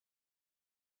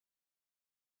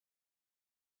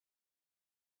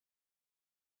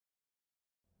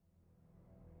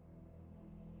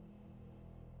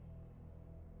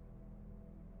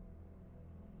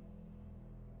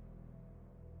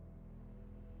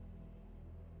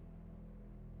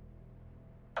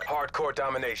hardcore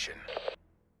domination.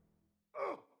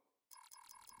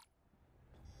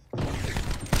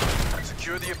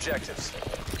 Secure the objectives.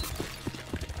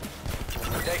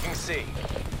 Taking C.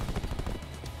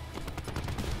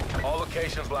 All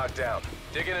locations locked down.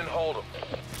 Dig in and hold them.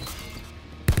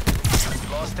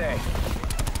 Lost A.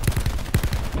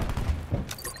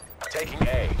 Taking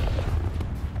A.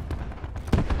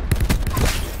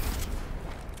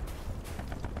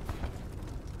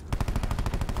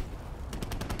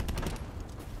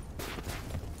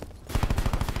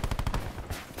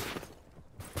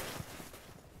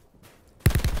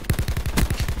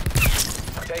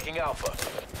 Taking Alpha.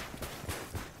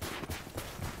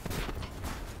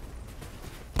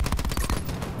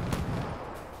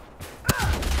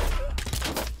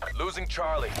 Losing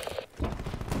Charlie.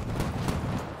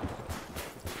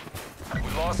 We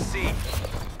lost C.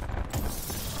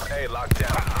 A locked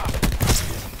down.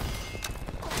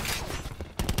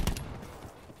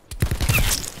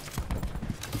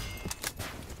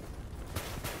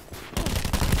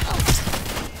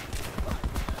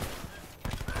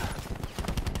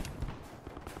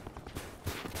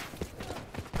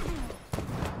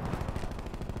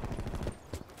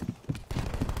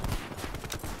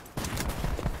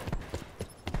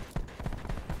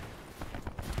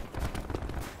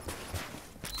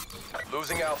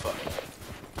 Losing Alpha.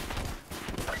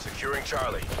 Securing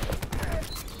Charlie.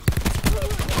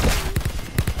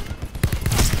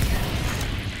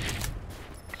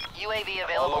 UAV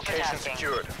available All for locations tasking.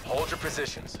 secured. Hold your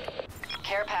positions.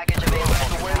 Care package available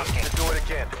Have for to win tasking. to do it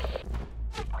again.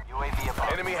 UAV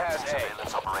above. Enemy has A.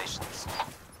 Surveillance operations.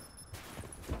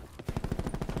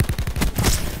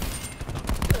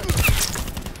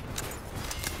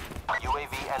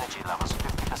 UAV energy levels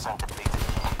 50% depleted.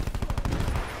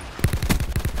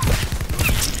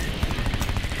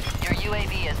 Your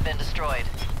UAV has been destroyed.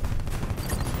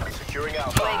 Securing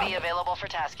Alpha. UAV available for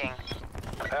tasking.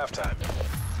 Halftime.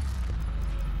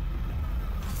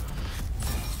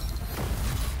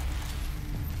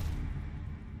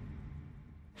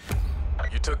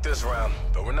 You took this round,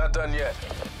 but we're not done yet.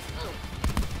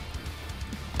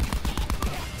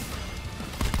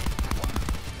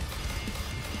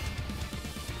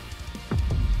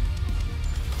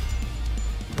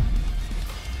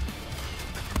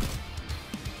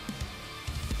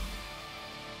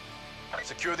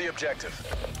 Secure the objective.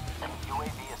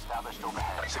 UAV established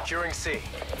overhead. Securing C.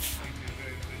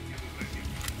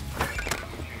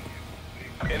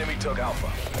 Enemy took Alpha.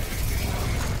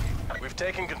 We've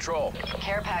taken control.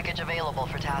 Care package available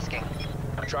for tasking.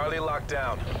 Charlie locked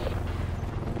down.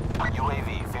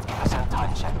 UAV 50%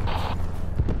 time check.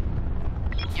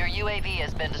 Your UAV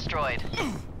has been destroyed.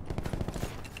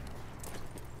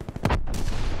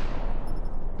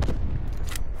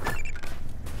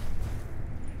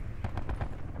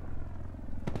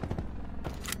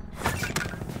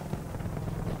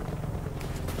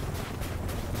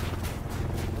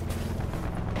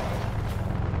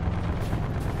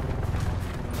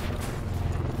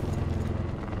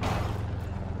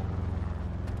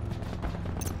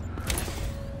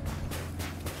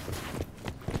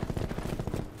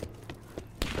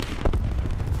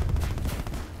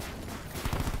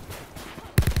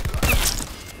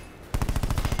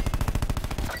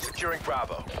 Securing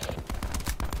Bravo.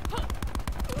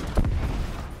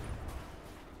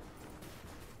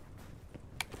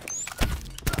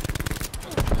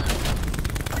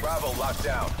 Bravo locked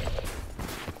down.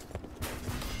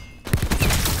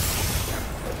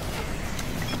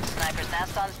 Sniper's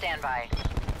nest on standby.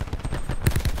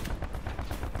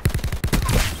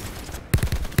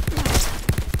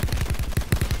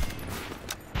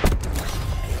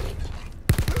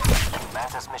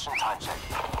 Mantis mission time check.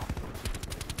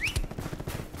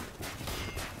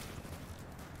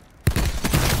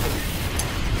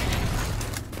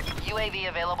 UAV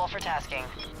available for tasking.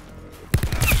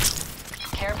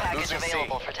 Care package Losing C.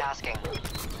 available for tasking.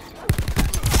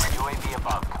 UAV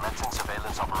above. Commencing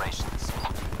surveillance operations.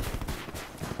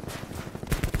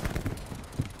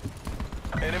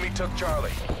 Enemy took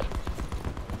Charlie.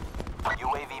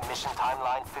 UAV mission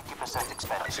timeline 50%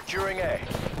 expended. Securing A.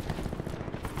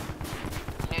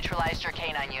 Neutralized your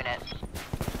canine unit.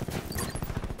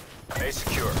 A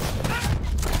secure.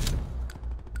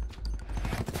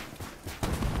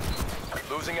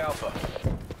 Losing Alpha.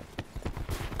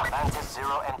 Mantis 0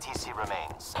 MTC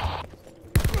remains.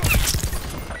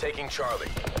 Taking Charlie.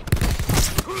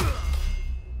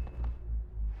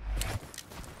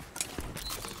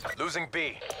 Losing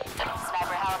B.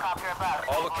 Sniper helicopter above.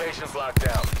 All locations locked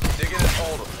down. Dig in and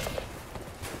hold them.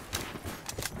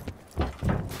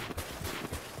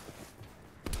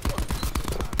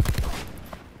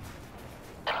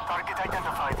 Target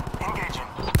identified.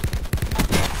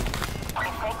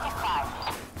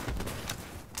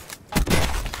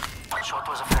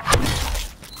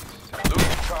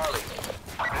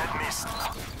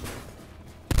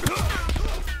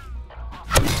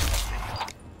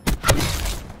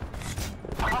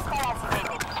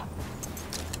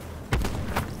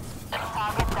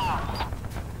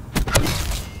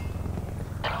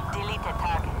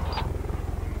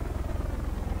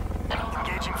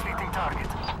 Fleeting target.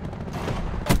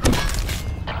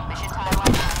 Mission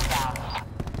timeline counting down.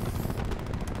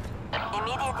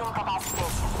 Immediate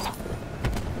incapacitation.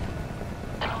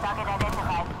 Target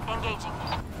identified. Engaging.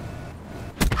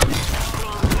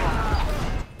 Clean kill.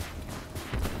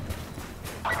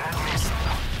 Red mist.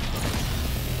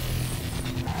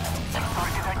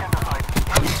 Target identified.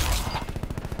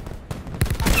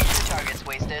 Two targets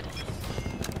wasted.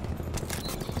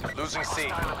 Losing C.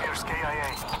 Hostile appears KIA.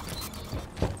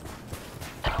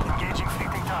 Engaging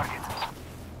fleeting target.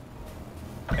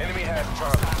 Enemy has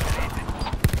Charlie. Deleted.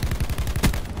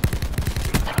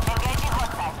 Engaging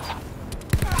hostile.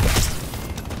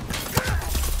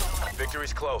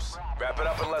 Victory's close. Wrap it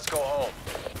up and let's go home.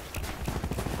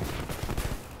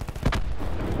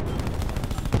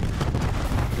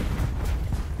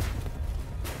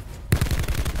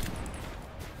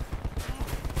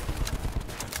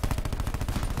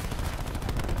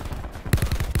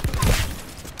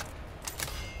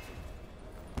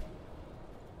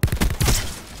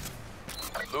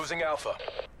 Losing Alpha.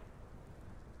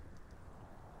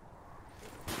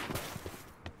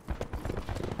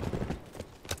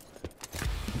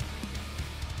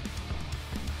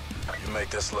 You make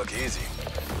this look easy.